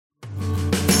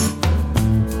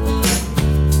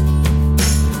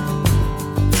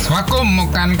មក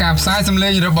កាន់ការផ្សាយសម្លេ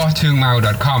ងរបស់ជើងម៉ៅ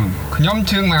 .com ខ្ញុំ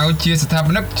ជើងម៉ៅជាស្ថាប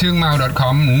និកជើងម៉ៅ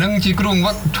 .com និងជាគ្រូបង្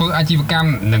វឹកធ្វើអាជីវកម្ម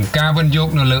និងការវិនិយោគ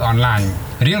នៅលើអនឡាញ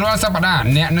រៀងរាល់សប្តាហ៍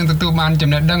អ្នកនឹងទទួលបានចំ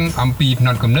ណេះដឹងអំពីផ្ន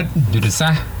ត់គំនិតយុទ្ធសា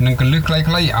ស្ត្រនិងគន្លឹះខ្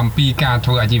លីៗអំពីការធ្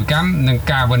វើអាជីវកម្មនិង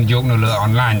ការវិនិយោគនៅលើអ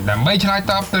នឡាញដើម្បីឆ្លើយ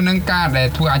តបទៅនឹងការដែល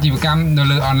ធ្វើអាជីវកម្មនៅ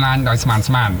លើអនឡាញដោយស្មាន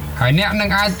ៗហើយអ្នកនឹង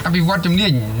អាចអភិវឌ្ឍជំនា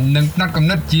ញនិងផ្នត់គំ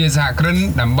និតជាសហគ្រិន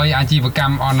ដើម្បីអាជីវក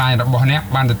ម្មអនឡាញរបស់អ្នក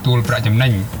បានទទួលប្រាក់ចំណេ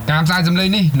ញការផ្សាយសម្លេង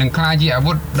នេះនឹងក្លាយជាអា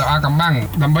វុធដ៏អាថ៌កំបាំង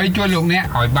ដើម្បីជួយលោកអ្នក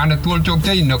ឲ្យបានទទួលជោគ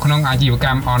ជ័យនៅក្នុងអាជីវក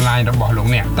ម្មអនឡាញរបស់លោក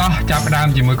អ្នកតោះចាប់ផ្ដើម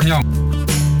ជាមួយខ្ញុំ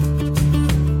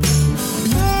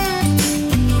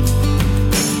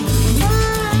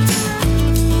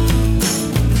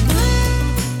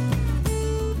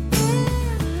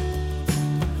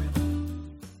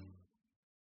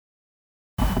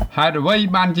ហេតុអ្វី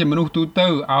បានជាមនុស្សទូទៅ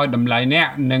ឲ្យតម្លៃអ្នក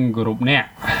និងគោរពអ្នក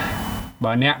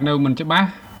បើអ្នកនៅមិនច្បាស់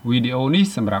វីដេអូនេះ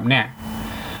សម្រាប់អ្នក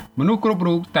មនុស្សគ្រប់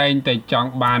រូបតែងតែចង់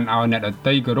បានឲ្យអ្នកដ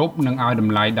ទៃគោរពនិងឲ្យត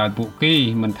ម្លៃដល់ពួកគេ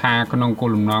មិនថាក្នុងគោ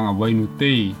លបំណងអ្វីនោះ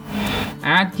ទេ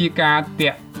អាចជាការ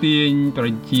តាក់ទាញប្រ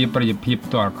ជាប្រិយភាព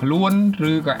ផ្ទាល់ខ្លួន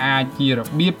ឬក៏អាចជារ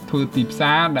បៀបធ្វើទីផ្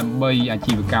សារដើម្បីអា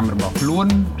ជីវកម្មរបស់ខ្លួន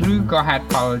ឬក៏ហេតុ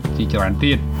ផលជាច្រើន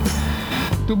ទៀត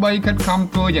ទោះបីខិតខំ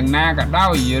ធ្វើយ៉ាងណាក៏ដោ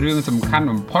យរឿងសំខាន់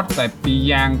បំផុតតែពីរ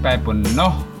យ៉ាងតែប៉ុណ្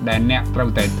ណោះដែលអ្នកត្រូវ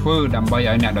តែធ្វើដើម្បី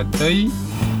ឲ្យអ្នកដទៃ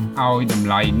ឲ្យតម្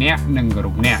លៃអ្នកនិងគោរ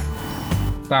ពអ្នក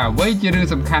តើអ្វីជារឿង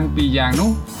សំខាន់ពីរយ៉ាង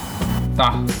នោះ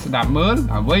តោះស្ដាប់មើល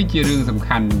អ្វីជារឿងសំ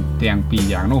ខាន់ទាំងពីរ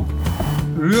យ៉ាងនោះ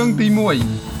រឿងទី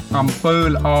1អំពើ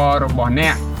ល្អរបស់អ្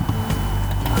នក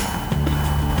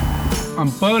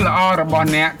អំពើល្អរបស់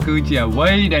អ្នកគឺជាអ្វី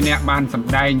ដែលអ្នកបានស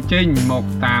ម្ដែងចេញមក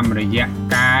តាមរយៈ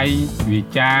កាយវា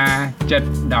ចាចិត្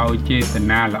តដោយចេត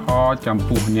នាល្អចំ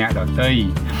ពោះអ្នកដទៃ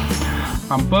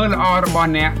អំពើល្អរបស់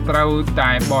អ្នកត្រូវ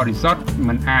តែបរិសុទ្ធ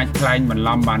មិនអាចក្លែងបន្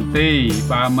លំបានទេ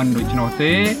បើមិនដូច្នោះ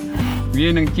ទេវា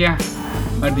នឹងជះ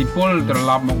ឥទ្ធិពលត្រ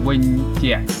ឡប់មកវិញ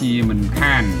ជាជាមិន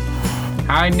ខាន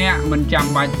ហើយអ្នកមិនចាំ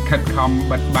បាច់ខិតខំ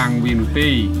បិទបាំងវានោះទេ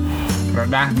ក្រ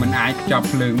ដាសមិនអាចខ្ចប់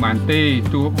ភ្លើងបានទេ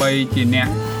ទោះបីជាអ្នក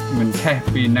មិនឆេះ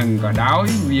ពីនឹងក៏ដោយ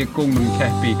វាគង់នឹង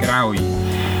ឆេះពីក្រោយ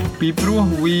ពីព្រោះ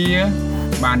វា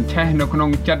បានឆេះនៅក្នុង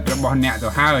ចិត្តរបស់អ្នកទៅ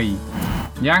ហើយ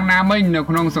យ៉ាងណាមិញនៅ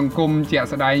ក្នុងសង្គមជាក់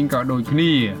ស្ដែងក៏ដូចគ្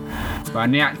នាបើ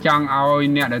អ្នកចង់ឲ្យ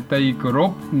អ្នកដទៃគោរ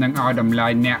ពនិងឲ្យតម្លៃ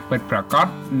អ្នកពិតប្រាកដ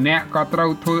អ្នកក៏ត្រូវ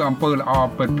ធ្វើអំពើល្អ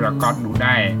ពិតប្រាកដនោះ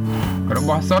ដែររប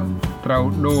ស់សុទ្ធត្រូវ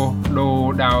ដូរ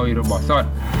ដោយរបស់សុទ្ធ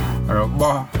រប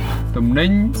ស់ទំនិ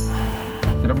ញ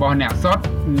របស់អ្នកសុទ្ធ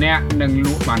អ្នកនឹងល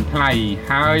ក់បានថ្លៃ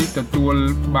ហើយទទួល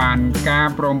បានការ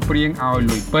ព្រមព្រៀងឲ្យ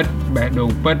លុយពិតបេះដូ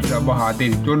ងពិតរបស់អតិ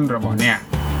ថិជនរបស់អ្នក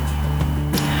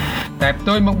តែផ្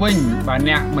ទុយមកវិញបើ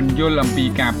អ្នកមិនយល់អំពី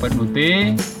ការពិតនោះទេ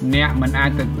អ្នកមិនអាច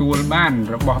ទទួលបាន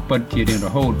របស់ពិតជារៀងរ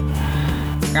ហូត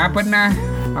ការពិតណាស់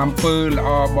អំពើល្អ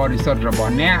បរិសុទ្ធរប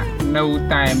ស់អ្នកនៅ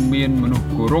តែមានមនុស្ស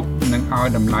គោរពនិងឲ្យ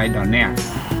តម្លៃដល់អ្នក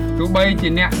ទោះបីជា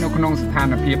អ្នកនៅក្នុងស្ថា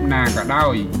នភាពណាក៏ដោ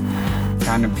យស្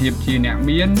ថានភាពជាអ្នក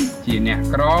មានជាអ្នក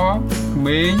ក្រក្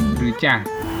មេងឬចាស់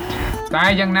តែ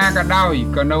យ៉ាងណាក៏ដោយ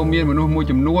ក៏នៅមានមនុស្សមួយ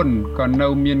ចំនួនក៏នៅ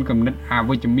មានគំនិតអ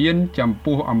វិជ្ជមានចំ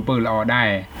ពោះអំពើល្អដែ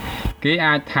រគេ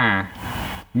អាចថា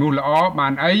នោះល្អបា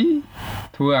នអី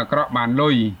ធ្វើអាក្រក់បានលុ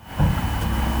យ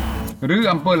ឬ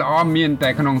អំពើល្អមានតែ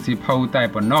ក្នុងសៀវភៅតែ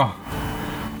ប៉ុណ្ណោះ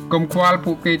កុំខ្វល់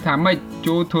ពួកគេថាម៉េច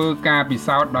ចូលធ្វើការពិ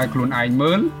សោធន៍ដោយខ្លួនឯង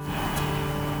មើល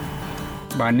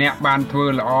បើអ្នកបានធ្វើ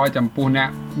ល្អចំពោះអ្នក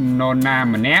នរណា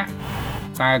ម្នាក់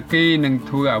តើគេនឹង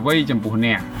ធ្វើអ្វីចំពោះ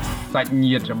អ្នកសាច់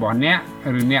ញាតិរបស់អ្នក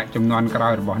ឬអ្នកចំនួនក្រោ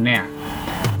យរបស់អ្នក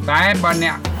តែបើអ្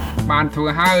នកបានធ្វើ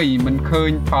ហើយមិនឃើ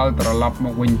ញផលត្រឡប់ម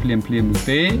កវិញភ្លាមនោះ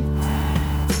ទេ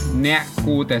អ្នក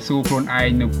គួរតែសួរខ្លួនឯង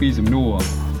នៅពីសំណួរ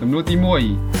ទី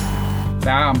1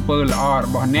តើអំពើល្អរ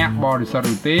បស់អ្នកបរិសុទ្ធ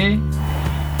ឬទេ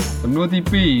សំណួរទី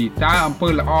2តើអំពើ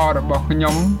ល្អរបស់ខ្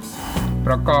ញុំ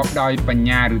ប្រកបដោយបញ្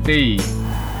ញាឬទេ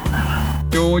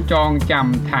ចូលចងចាំ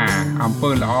ថាអំ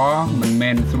ពើល្អមិន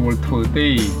មែនស្រួលធ្វើទេ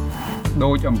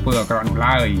ដូចអំពើអាក្រក់នោះ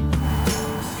ឡើយ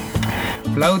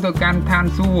ផ្លូវទៅកាន់ឋាន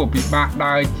សួគ៌ពិបាក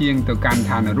ដើរជាងទៅកាន់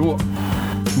ឋាននរក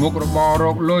មុខរបររ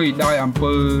កលុយដោយអំ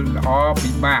ពើល្អ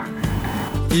ពិបាក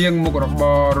ជាងមុខរប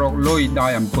ររកលុយដោ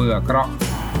យអំពើអាក្រក់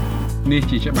នេះ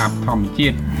ជាច្បាប់ធម្មជា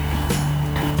តិ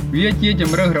វាជា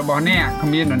ជំរើសរបស់អ្នកគ្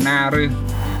មាននរណារើស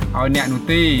ឲ្យអ្នកនោះ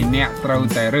ទេអ្នកត្រូវ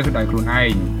តែរើសដោយខ្លួនឯ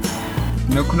ង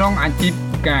នៅក្នុងអាជីព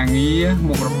ការងារ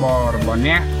មុខរបររបស់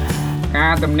អ្នកកា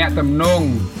រទំនាក់ទំនង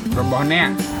របស់អ្នក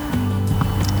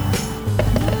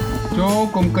ចូល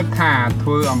កុំគិតថាធ្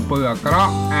វើអំពើអាក្រ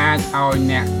ក់អាចឲ្យ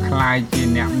អ្នកក្លាយជា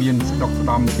អ្នកមានស្ដុកស្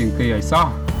ដំជាងគេឲ្យសោះ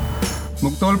ម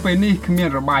កទល់ពេលនេះគ្មាន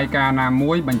របាយការណ៍ណា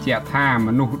មួយបញ្ជាក់ថាម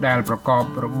នុស្សដែលប្រកប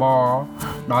របរ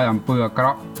ដោយអំពើអាក្រ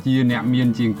ក់ជាអ្នកមាន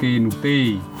ជាងគេនោះទេ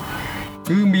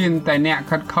គឺមានតែអ្នក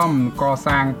ខិតខំក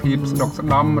សាងភាពស្ដុកស្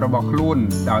ដំរបស់ខ្លួន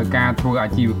ដោយការធ្វើអា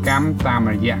ជីវកម្មតាម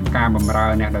រយៈការបម្រើ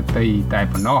អ្នកដទៃតែ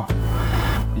ប៉ុណ្ណោះ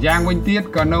យ៉ាងវិញទៀត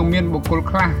ក៏នៅមានបុគ្គល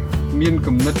ខ្លះមាន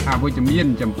គំនិតអវិជ្ជមាន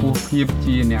ចំពោះភាព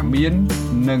ជាអ្នកមាន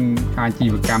និងអាជី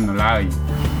វកម្មនៅឡើយ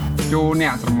ចូលអ្ន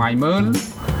កស្រមៃមើល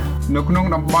នៅក្នុង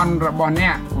តំបន់របស់អ្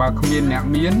នកបើគ្មានអ្នក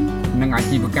មាននិងអា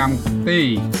ជីវកម្មទេ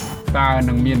តើ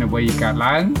នឹងមានអ្វីកើត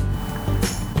ឡើង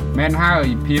មែនហើយ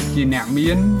ភាពជាអ្នក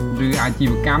មានឬអាជី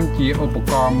វកម្មជាឧប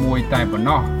ករណ៍មួយតែប៉ុណ្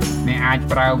ណោះអ្នកអាច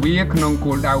ប្រើវាក្នុង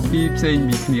គោលដៅពីរផ្សេង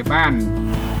ពីគ្នាបាន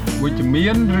វិជ្ជមា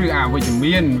នឬអវិជ្ជ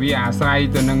មានវាអាស្រ័យ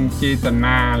ទៅនឹងចេត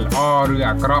នាល្អឬ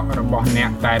អាក្រក់របស់អ្នក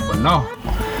តែប៉ុណ្ណោះ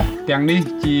ទាំងនេះ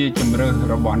ជាជំរើស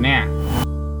របស់អ្នក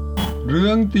រឿ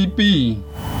ងទី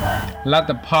2លទ្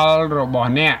ធផលរបស់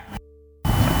អ្នក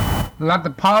លទ្ធ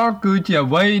ផលគឺជា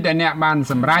អ្វីដែលអ្នកបាន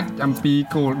សម្រេចអំពី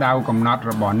គោលដៅកំណត់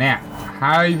របស់អ្នក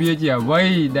ហើយវាជាអ្វី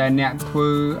ដែលអ្នកធ្វើ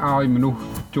ឲ្យមនុស្ស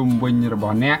ជុំវិញរប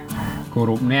ស់អ្នកគោ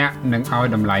រពអ្នកនិងឲ្យ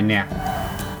តម្លៃអ្នក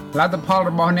លទ្ធផល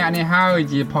របស់អ្នកនេះហើយ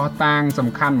ជាភស្តុតាងសំ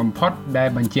ខាន់បំផុតដែល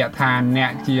បញ្ជាក់ថាអ្ន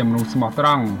កជាមនុស្សស្មោះត្រ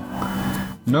ង់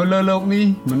នៅលើโลกនេះ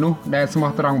មនុស្សដែលស្មោះ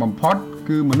ត្រង់បំផុត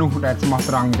គឺមនុស្សដែលស្មោះ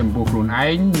ត្រង់ចំពោះខ្លួនឯ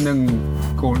ងនិង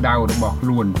គោលដៅរបស់ខ្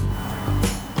លួន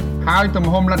ហើយទំ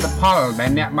ហំលទ្ធផលដែ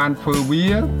លអ្នកបានធ្វើវា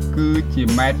គឺជា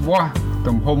ម៉ែត្រវាស់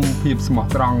ទំហំភាពស្មោះ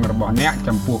ត្រង់របស់អ្នក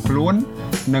ចំពោះខ្លួន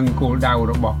និងគោលដៅ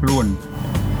របស់ខ្លួន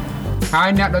ហើយ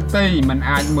អ្នកដទៃមិន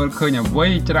អាចមើលឃើញអ្វី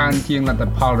ច្រើនជាងលទ្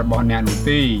ធផលរបស់អ្នកនោះ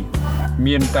ទេ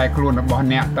មានតែខ្លួនរបស់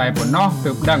អ្នកតែប៉ុណ្ណោះ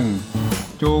ទើបដឹង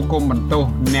ចូលគុំបន្ទោស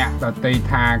អ្នកដទៃ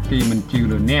ថាគេមិនជឿ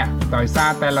លើអ្នកដោយសារ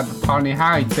តែលទ្ធផលនេះ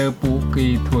ហើយទើបពួកគេ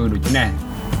ធ្វើដូច្នេះ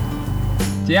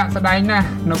ជាក់ស្ដែងណាស់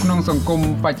នៅក្នុងសង្គម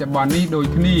បច្ចុប្បន្ននេះដូច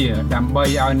គ្នាដើម្បី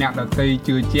ឲ្យអ្នកដទៃ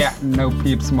ជឿជាក់នៅ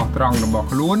ភាពស្មោះត្រង់របស់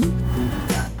ខ្លួន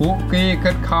ពួកគេ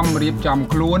ខិតខំរៀបចំ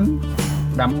ខ្លួន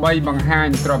ដើម្បីបង្ហាញ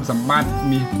ទ្រព្យសម្បត្តិ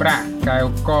មាសប្រាក់កែវ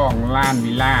កងឡាន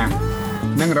វិឡា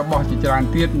និងរបស់ជាច្រើន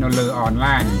ទៀតនៅលើអន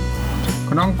ឡាញ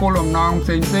ក្នុងគោលបំណងផ្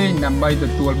សេងៗដើម្បីទ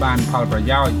ទួលបានផលប្រ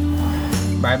យោជន៍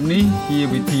បែបនេះជា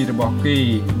វិធីរបស់គេ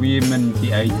វាមិនជា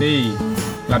អីទេ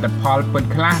លទ្ធផលពិត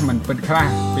ខ្លះមិនពិតខ្លះ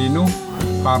ពេលនោះ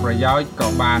ផលប្រយោជន៍ក៏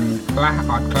បានខ្លះ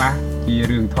អត់ខ្លះជា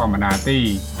រឿងធម្មតាទេ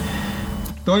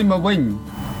ផ្ទុយមកវិញ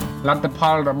លទ្ធផ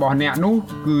លរបស់អ្នកនោះ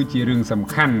គឺជារឿងសំ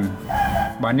ខាន់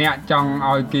បើអ្នកចង់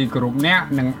ឲ្យគេគោរពអ្នក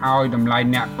និងឲ្យតម្លៃ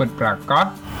អ្នកពិតប្រាកដ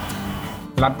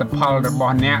លទ្ធផលរប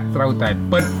ស់អ្នកត្រូវតែ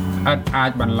ពិតឥតអា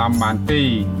ចបន្លំបានទេ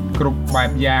គ្រប់បែ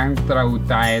បយ៉ាងត្រូវ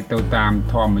តែទៅតាម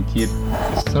ធម្មជាតិ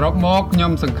សរុបមកខ្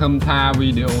ញុំសង្ឃឹមថាវី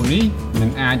ដេអូនេះនឹ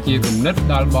ងអាចជាគំនិត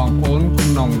ដល់បងប្អូនក្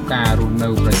នុងការរស់នៅ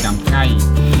ប្រចាំថ្ងៃ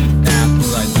ការធ្វើ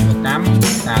អាជីវកម្ម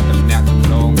ការទំនាក់ទំ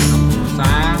នងក្នុងគ្រួ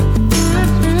សារដើ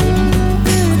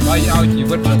ម្បីឲ្យជី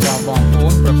វិតរបស់បងប្អូ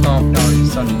នប្រកបដោយ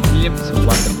សន្តិភាពសុវ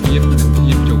ត្ថិភាពនិង